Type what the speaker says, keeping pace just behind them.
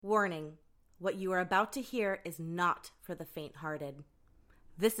Warning, what you are about to hear is not for the faint-hearted.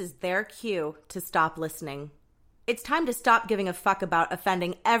 This is their cue to stop listening. It's time to stop giving a fuck about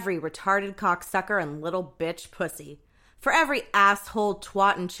offending every retarded cocksucker and little bitch pussy. For every asshole,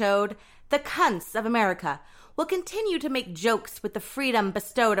 twat, and chode, the cunts of America will continue to make jokes with the freedom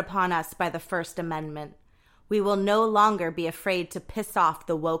bestowed upon us by the First Amendment. We will no longer be afraid to piss off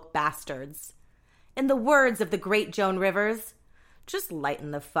the woke bastards. In the words of the great Joan Rivers, just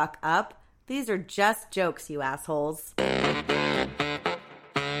lighten the fuck up. These are just jokes, you assholes.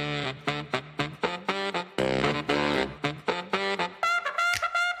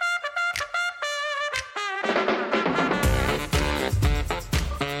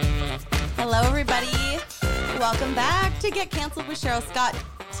 Hello, everybody. Welcome back to Get Canceled with Cheryl Scott.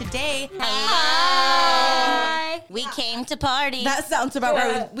 Today, Hi. We came to party. That sounds about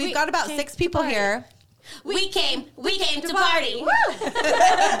right. We've got about 6 people here. We came to party.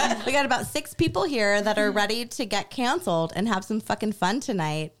 Woo! We got about 6 people here that are ready to get canceled and have some fucking fun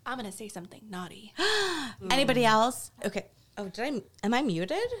tonight. I'm going to say something naughty. Anybody else? Okay. Oh, am I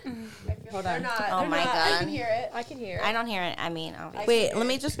muted? Hold on. Oh my God. I can hear it. I don't hear it. I mean, obviously. Wait, let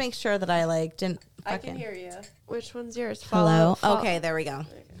me just make sure that I didn't I fucking... can hear you. Which one's yours? Hello? Okay, there we go.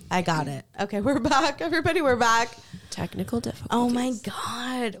 I got it. Okay, we're back. Everybody, we're back. Technical difficulties. Oh my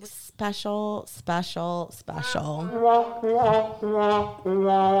God. Special.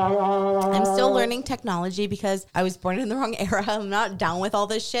 I'm still learning technology because I was born in the wrong era. I'm not down with all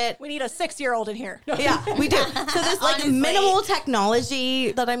this shit. We need a 6-year-old in here. Yeah, we do. So this minimal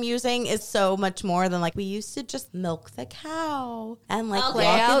technology that I'm using is so much more than we used to just milk the cow and walk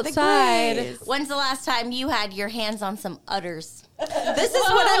outside. the graze. When's the last time you had your hands on some udders? This is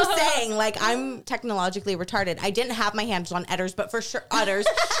what I'm saying. I'm technologically retarded. I didn't have my hands on udders, but for sure, udders.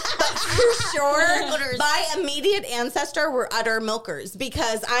 But for sure, my immediate ancestor were udder milkers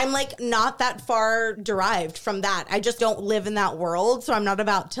because I'm not that far derived from that. I just don't live in that world, so I'm not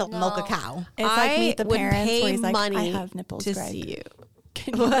about to milk a cow. It's like Meet the Parents pay where he's like, money I have nipples, to Greg. see you.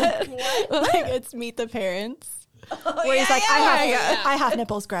 What? It's Meet the Parents. Where he's like, I have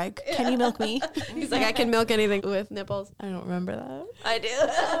nipples, Greg. Can you milk me? He's like, I can milk anything with nipples. I don't remember that. I do.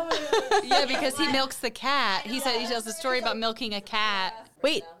 Yeah, because he milks the cat. He tells a story about milking a cat.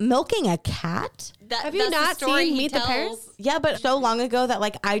 Wait, milking a cat? Have you not seen Meet the Parents? Yeah, but so long ago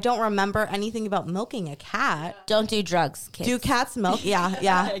that I don't remember anything about milking a cat. Don't do drugs, kids. Do cats milk?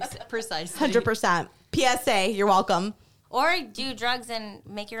 Yeah. Precisely. 100%. PSA, you're welcome. Or do drugs and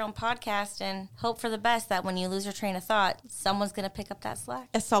make your own podcast and hope for the best that when you lose your train of thought, someone's going to pick up that slack.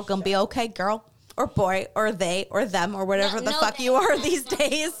 It's all gonna be okay, girl. Or boy, or they, or them, or whatever the fuck you are these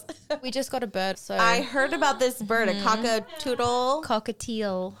days. We just got a bird, so I heard about this bird, a cockatoodle,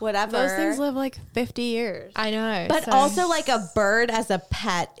 cockatiel. whatever. Those things live 50 years. I know. But also a bird as a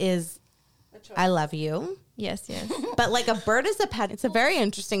pet is, I love you. Yes. But a bird as a pet, it's a very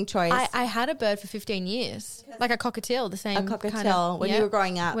interesting choice. I had a bird for 15 years. Like a cockatiel, the same A cockatiel kind of, when you were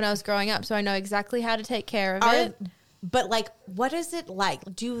growing up. When I was growing up, so I know exactly how to take care of it. But what is it like?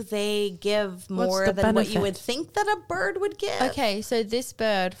 Do they give more the than what you benefit? would think that a bird would give? Okay, so this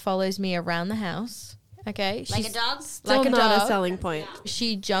bird follows me around the house. Okay, Like a dog? like a not dog. a selling point.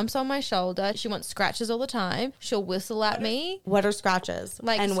 She jumps on my shoulder. She wants scratches all the time. She'll whistle at me. What are scratches?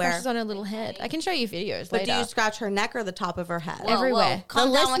 And where? Scratches on her little head. I can show you videos But later. do you scratch her neck or the top of her head? Whoa, everywhere. whoa. Calm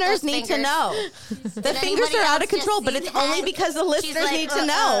The down with listeners those need to fingers. know. The fingers anybody are out else of control, just but see it's that? only because the She's listeners like, need to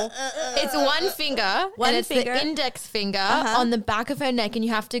know. It's one finger, One and it's finger. the index finger on the back of her neck, and you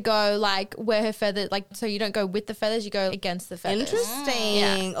have to go where her feather, so you don't go with the feathers, you go against the feathers. Interesting.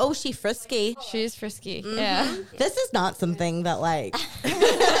 Yeah. Oh, she frisky. She's frisky. Yeah. This is not something that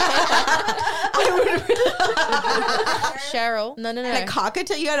Cheryl. No. a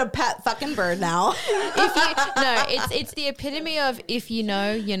cockatiel. You had a pet fucking bird now. It's the epitome of if you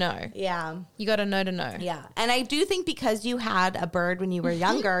know, you know. Yeah. You got to know. Yeah. And I do think because you had a bird when you were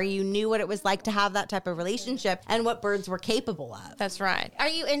younger, you knew what it was like to have that type of relationship and what birds were capable of. That's right. Are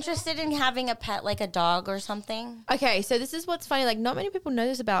you interested in having a pet like a dog or something? Okay, so this is what's funny. Not many people know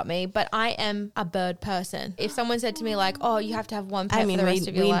this about me, but I am a bird person. If someone said to me oh, you have to have one pet for the rest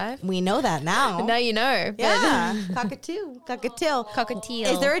of your life. We know that now. Now you know. Yeah. Cockatiel.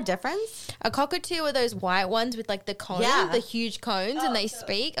 Cockatiel. Is there a difference? A cockatiel are those white ones with the cones, Yeah. the huge cones, and they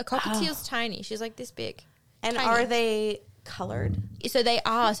speak. A cockatiel's tiny. She's this big. And Tiny. are they colored? So they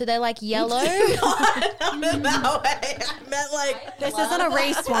are. So they're like yellow. Not in that way. I meant like This isn't a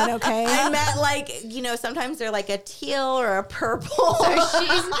race one, okay? I meant like, you know, sometimes they're like a teal or a purple.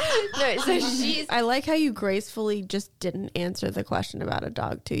 I like how you gracefully just didn't answer the question about a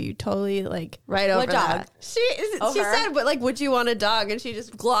dog too. You totally like right over What dog? that. She said, "But like, would you want a dog?" And she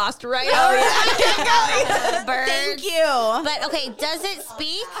just glossed right over. Oh, Birds. Thank you. But okay, does it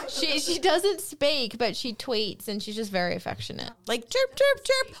speak? She doesn't speak, but she tweets, and she's just very affectionate. Like chirp, chirp,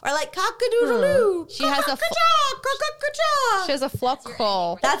 chirp. Or like cock-a-doodle-doo. She has a she has a flock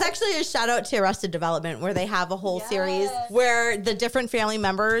call. That's actually a shout out to Arrested Development, where they have a whole series where the different family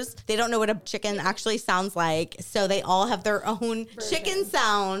members, they don't know what a chicken actually sounds like. So they all have their own chicken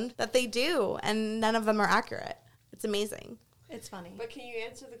sound that they do, and none of them are accurate. It's amazing. It's funny. But can you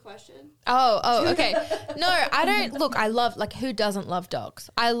answer the question? Oh, okay. No, I don't. Look, I love, like, who doesn't love dogs?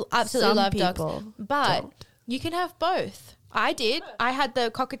 I absolutely Some love people dogs. But don't. you can have both. I did. I had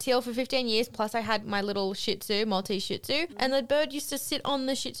the cockatiel for 15 years, plus I had my little Shih Tzu, Maltese Shih Tzu, and the bird used to sit on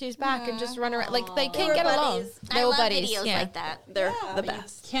the Shih Tzu's back and just run around. Like, they can get along. I love videos like that. They're the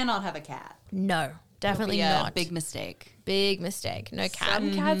best. Cannot have a cat. No, definitely Yeah, not. big mistake. Big mistake. No cat.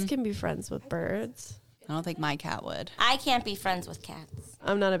 Some cats can be friends with birds. I don't think my cat would. I can't be friends with cats.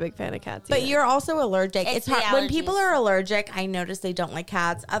 I'm not a big fan of cats. But either. you're also allergic. It's It's hard. the When allergies. people are allergic, I notice they don't like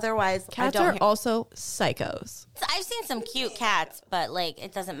cats. Otherwise, cats I are don't. also psychos. So I've seen some cute cats, but like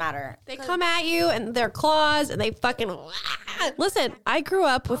it doesn't matter. They come at you and their claws and they fucking. Listen, I grew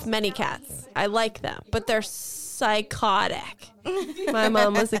up with many cats. I like them, but they're psychotic. My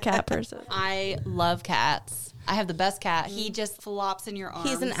mom was a cat person. I love cats. I have the best cat. He just flops in your arms.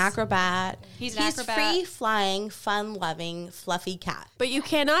 He's an acrobat. He's an acrobat. free flying, fun loving, fluffy cat. But you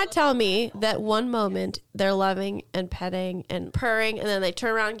cannot tell me that one moment they're loving and petting and purring, and then they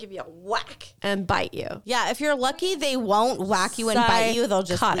turn around and give you a whack and bite you. Yeah, if you're lucky, they won't whack you and bite you. They'll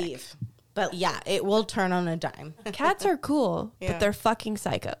just Psychotic. leave. But yeah, it will turn on a dime. Cats are cool, Yeah. but they're fucking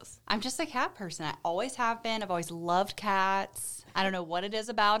psychos. I'm just a cat person. I always have been. I've always loved cats. I don't know what it is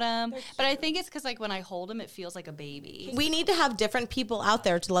about them, but I think it's because like when I hold them, it feels like a baby. We need to have different people out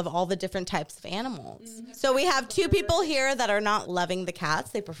there to love all the different types of animals. So we have two people here that are not loving the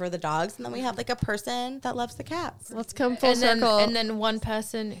cats. They prefer the dogs. And then we have like a person that loves the cats. Let's come full circle. And then one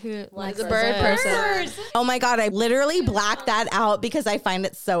person who likes the bird person. Oh my God, I literally blacked that out because I find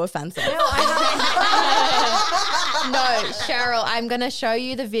it so offensive. No, Cheryl, I'm going to show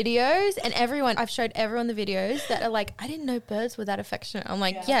you the videos, and I've showed everyone the videos that are like, I didn't know birds were that affectionate. I'm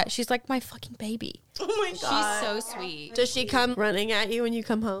like, yeah, she's like my fucking baby. Oh my God. She's so sweet. Does she come running at you when you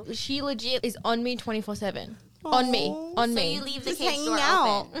come home? She legit is on me 24/7. On me. So me. you leave the Just cage hanging door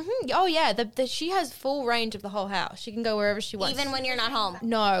out. open, Oh, yeah. She has full range of the whole house. She can go wherever she wants. even when you're not home.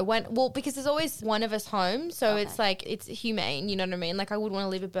 No, because there's always one of us home, so it's like it's humane. You know what I mean? Like I would want to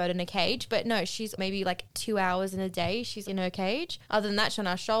leave a bird in a cage, but no, she's maybe like 2 hours in a day. She's in her cage. Other than that, she's on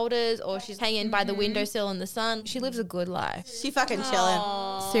our shoulders or she's hanging by the windowsill in the sun. She lives a good life. She fucking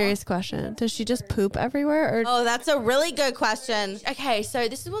chilling. Serious question. Does she just poop everywhere? Or Oh, that's a really good question. Okay, so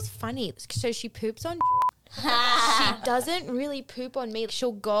this is what's funny. So she poops on. She doesn't really poop on me.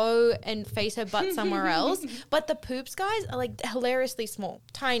 She'll go and face her butt somewhere else. But the poops, guys, are like hilariously small,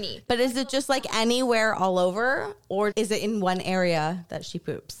 tiny. But is it just like anywhere all over, or is it in one area that she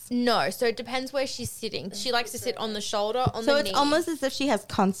poops? No, so it depends where she's sitting. She likes to sit on the shoulder, on So the it's knee. almost as if she has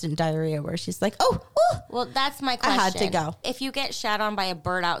constant diarrhea where she's like, oh. Well, that's my I question. had to go. If you get shat on by a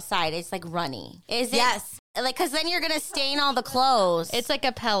bird outside, it's like runny. Is it? Yes. Like, because then you're going to stain all the clothes. It's like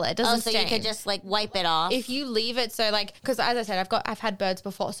a pellet. It doesn't so stain. you could just like wipe it off. If you leave it, so like, because as I said, I've had birds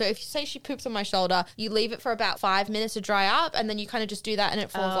before. So if you say she poops on my shoulder, you leave it for about 5 minutes to dry up, and then you kind of just do that, and it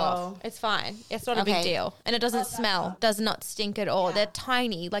falls off. It's fine. It's not a big Okay. deal, and it doesn't smell. Does not stink at all. They're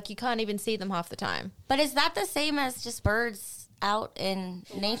tiny. Like you can't even see them half the time. But is that the same as just birds out in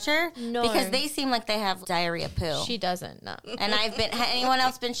nature? No. Because they seem like they have diarrhea poo. She doesn't. No. And anyone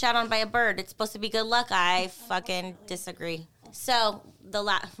else been shot on by a bird? It's supposed to be good luck. I fucking disagree. So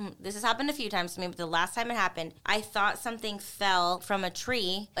this has happened a few times to me, but the last time it happened, I thought something fell from a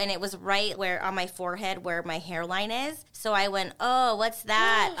tree, and it was right where on my forehead where my hairline is. So I went, oh, what's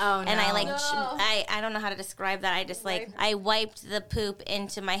that? Oh, And I no. like, I don't know how to describe that. I just like, I wiped the poop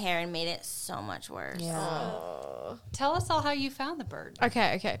into my hair and made it so much worse. Tell us all how you found the bird.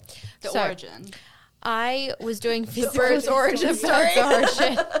 Okay. The origin. I was doing physical origin story.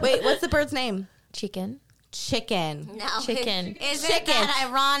 Wait, what's the bird's name? Chicken. chicken. No. Chicken. Isn't that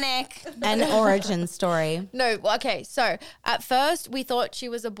ironic? An origin story. No, okay. So at first we thought she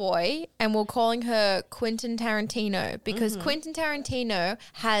was a boy and we're calling her Quentin Tarantino because Quentin Tarantino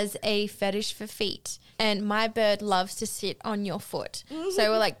has a fetish for feet and my bird loves to sit on your foot.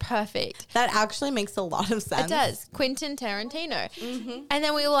 So we're like, perfect. That actually makes a lot of sense. It does. Quentin Tarantino. And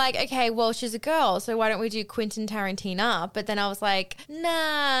then we were like, okay, well, she's a girl, so why don't we do Quentin Tarantina? But then I was like,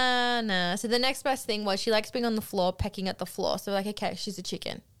 nah. So the next best thing was she likes being on the floor, pecking at the floor. So we're like, okay, she's a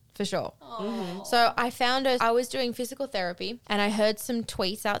chicken. For sure. So I found her, I was doing physical therapy and I heard some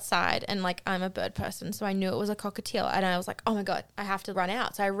tweets outside and like I'm a bird person. So I knew it was a cockatiel and I was like, oh my God, I have to run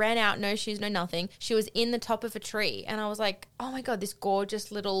out. So I ran out, no shoes, no nothing. She was in the top of a tree and I was like, oh my God, this gorgeous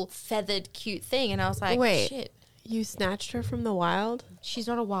little feathered cute thing. And I was like, Wait. shit. You snatched her from the wild? She's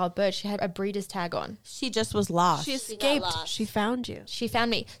not a wild bird. She had a breeder's tag on. She just was lost. She escaped. lost. She found you. She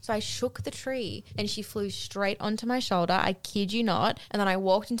found me. So I shook the tree and she flew straight onto my shoulder. I kid you not. And then I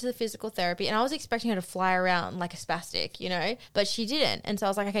walked into the physical therapy and I was expecting her to fly around like a spastic, you know, but she didn't. And so I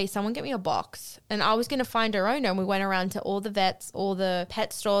was like, okay, someone get me a box. And I was going to find her owner. And we went around to all the vets, all the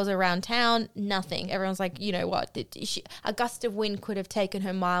pet stores around town, nothing. Everyone's like, you know what? A gust of wind could have taken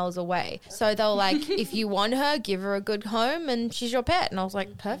her miles away. So they were like, if you want her, give her a good home and she's your pet. And I was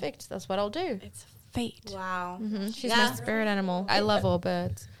like, perfect. That's what I'll do. It's fate. Wow. She's my spirit animal. I love all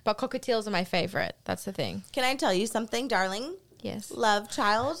birds. But cockatiels are my favorite. That's the thing. Can I tell you something, darling? Yes. Love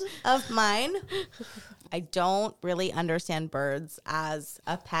child of mine. I don't really understand birds as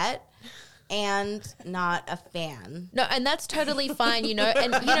a pet and not a fan. No, and that's totally fine, you know.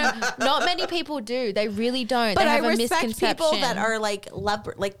 And, you know, not many people do. They really don't. But they have I a respect misconception. people that are like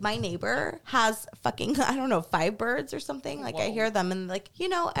leopard. Like my neighbor has fucking, I don't know, 5 birds or something. Like I hear them and like, you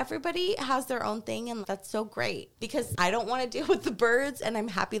know, everybody has their own thing and that's so great because I don't want to deal with the birds and I'm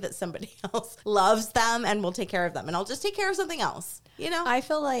happy that somebody else loves them and will take care of them and I'll just take care of something else, you know? I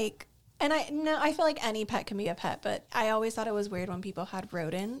feel like, I feel like any pet can be a pet, but I always thought it was weird when people had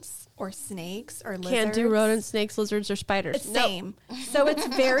rodents or snakes or lizards. Can't do rodents, snakes, lizards, or spiders. It's same. So it's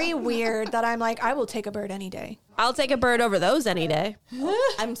very weird that I'm like, I will take a bird any day. I'll take a bird over those any day.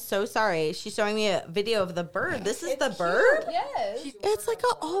 I'm so sorry. She's showing me a video of the bird. This is the bird? Yes. It's like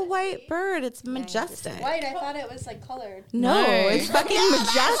an all-white bird. It's majestic. Wait, I thought it was like colored. No, it's fucking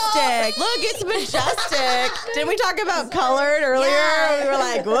majestic. Look, it's majestic. Didn't we talk about colored earlier? Yeah. We were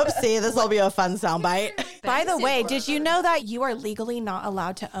like, whoopsie, this will be a fun soundbite. By the way, did you know that you are legally not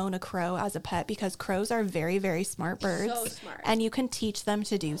allowed to own a crow as a pet because crows are very, very smart birds. So smart. And you can teach them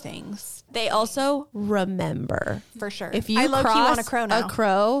to do things. They also remember. For sure. If you I low-key cross want a crow now. a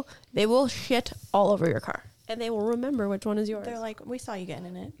crow, they will shit all over your car. And they will remember which one is yours. They're like, we saw you getting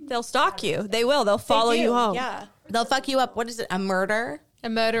in it. They'll stalk you. They will. They'll follow They do, you home. Yeah. They'll fuck you up. What is it? A murder? A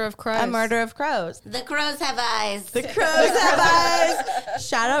murder of crows. A murder of crows. The crows have eyes. The crows have eyes.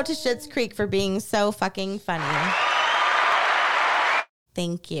 Shout out to Schitt's Creek for being so fucking funny.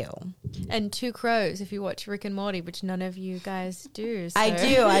 Thank you. And 2 crows if you watch Rick and Morty, which none of you guys do. So. I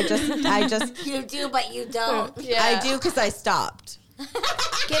do. I just, You do, but you don't. I do because I stopped.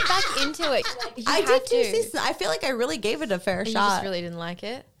 Get back into it. You I have did to. 2 seasons. I feel like I really gave it a fair And you shot. just really didn't like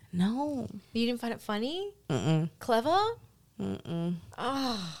it? No. You didn't find it funny? Mm-mm. Clever? Mm-mm.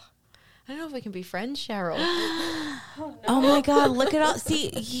 Oh, I don't know if we can be friends, Cheryl. Oh my God, look at all. See,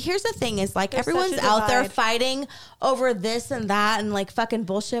 here's the thing is like There's everyone's such a out there divide. fighting over this and that and like fucking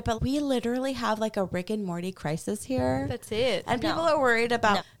bullshit, but we literally have like a Rick and Morty crisis here. That's it. And people are worried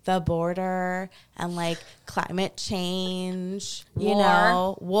about the border and like climate change, you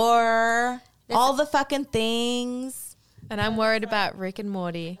know, war, all the fucking things. And I'm worried about Rick and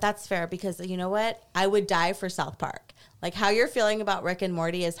Morty. That's fair because you know what? I would die for South Park. Like how you're feeling about Rick and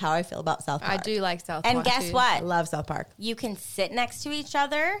Morty is how I feel about South Park. I do like South And Park. guess too. I what? love South Park. You can sit next to each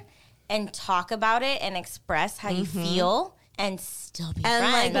other and talk about it and express how you feel and still be And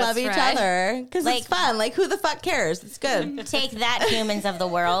friends. like love each right. other because Like- it's fun. Like who the fuck cares? It's good. Take that, humans of the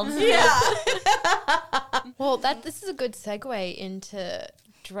world. Well, this is a good segue into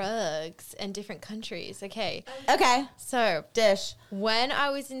drugs and different countries. Okay. Okay. So Dish. when I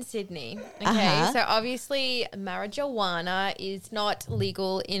was in Sydney, okay, Uh-huh. so obviously marijuana is not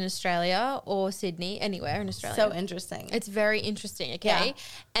legal in Australia or Sydney, anywhere in Australia. So interesting. It's very interesting, okay? Yeah.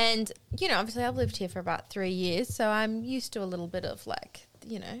 And, you know, obviously I've lived here for about 3 years, so I'm used to a little bit of like,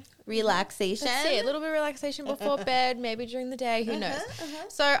 you know, Relaxation. that's it. A little bit of relaxation before bed, maybe during the day, who knows. Uh-huh.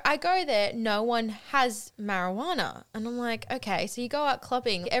 So I go there, no one has marijuana. And I'm like, okay, so you go out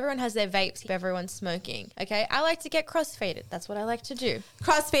clubbing, everyone has their vapes, everyone's smoking, okay? I like to get crossfaded. That's what I like to do.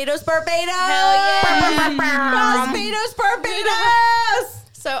 Crossfados Barbados. Hell yeah. Crossfados Barbados.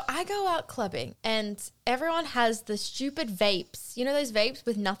 So I go out clubbing and everyone has the stupid vapes. You know those vapes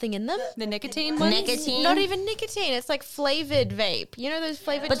with nothing in them? The nicotine ones? Nicotine? Not even nicotine. It's like flavored vape. You know those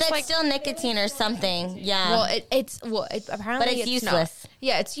flavored. But just that's like, still nicotine or something. Yeah. Well, apparently But it's not. useless.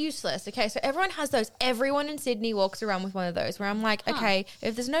 Yeah, it's useless. Okay, so everyone has those. Everyone in Sydney walks around with one of those. Where I'm like, okay,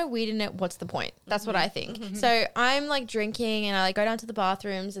 if there's no weed in it, what's the point? That's what I think. So I'm like drinking, and I like go down to the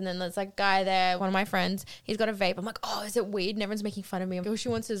bathrooms, and then there's like a guy there, one of my friends. He's got a vape. I'm like, oh, is it weed? And everyone's making fun of me. All she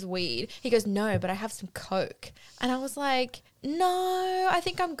wants is weed. He goes, no, but I have some Coke. And I was like, no, I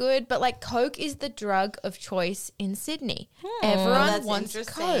think I'm good. But like Coke is the drug of choice in Sydney. Everyone wants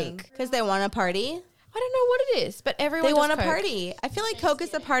Coke. because they want to party. I don't know what it is, but everyone They want to Coke. party. I feel like Coke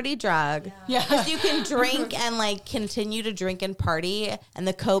is a party drug. Yeah, because you can drink and like continue to drink and party, and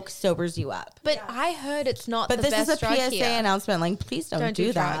the Coke sobers you up. But I heard it's not. But the this is best a drug PSA here. announcement. Like, please don't do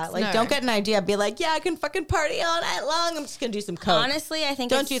do that. drugs. Like, No. don't get an idea. Be like, yeah, I can fucking party all night long. I'm just gonna do some Coke. Honestly, I think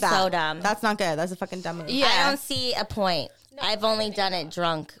don't it's do that. so dumb. That's not good. That's a fucking dumb move. Yeah. I don't see a point. I've only done it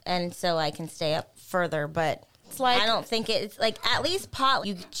drunk, and so I can stay up further, but It's like I don't think it's like, at least pot,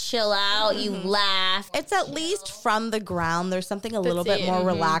 you chill out, you laugh. It's at least from the ground. There's something a little bit it. more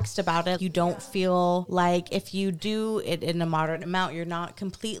relaxed about it. You don't feel like if you do it in a moderate amount, you're not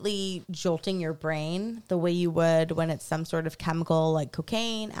completely jolting your brain the way you would when it's some sort of chemical like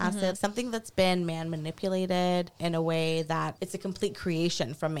cocaine, acid, something that's been man manipulated in a way that it's a complete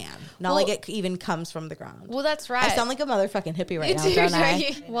creation from man. Not like it even comes from the ground. well, that's right. I sound like a motherfucking hippie right now, You do, don't don't I?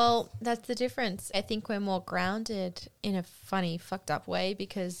 you? Well, that's the difference. I think we're more grounded in a funny, fucked up way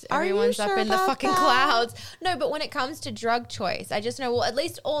because Are you everyone's sure up in the about fucking that? clouds. No, but when it comes to drug choice, I just know, well, at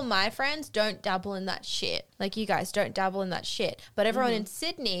least all my friends don't dabble in that shit. Like you guys don't dabble in that shit. But everyone in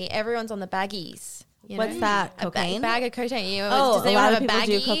Sydney, everyone's on the baggies. You What's know? that? A Cocaine? bag of cocaine. You know, Oh, does a anyone lot have of a people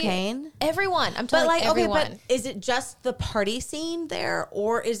do baggie? cocaine? Everyone. I'm But telling like, everyone. okay, but is it just the party scene there,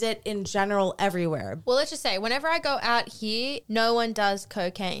 or is it in general everywhere? Well, let's just say, whenever I go out here, no one does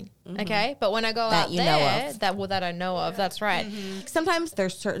cocaine. Okay, but when I go That out you know there, of. that I know of, that's right. Sometimes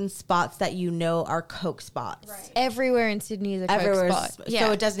there's certain spots that you know are Coke spots. Everywhere in Sydney is a Everywhere, Coke spot. Yeah.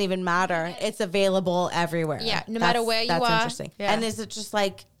 so it doesn't even matter. It's available everywhere. Yeah, no matter where you that's are. interesting. Yeah. And is it just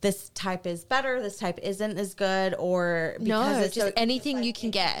like this type is better, this type isn't as good, or because No, it's just so, anything you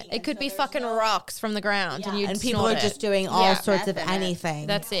can get. It could be fucking rocks from the ground, and you and people snort are it. just doing all Yeah. sorts of anything.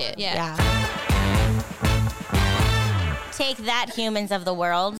 That's it. Yeah. yeah. Take that, humans of the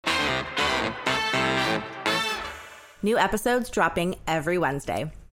world. New episodes dropping every Wednesday.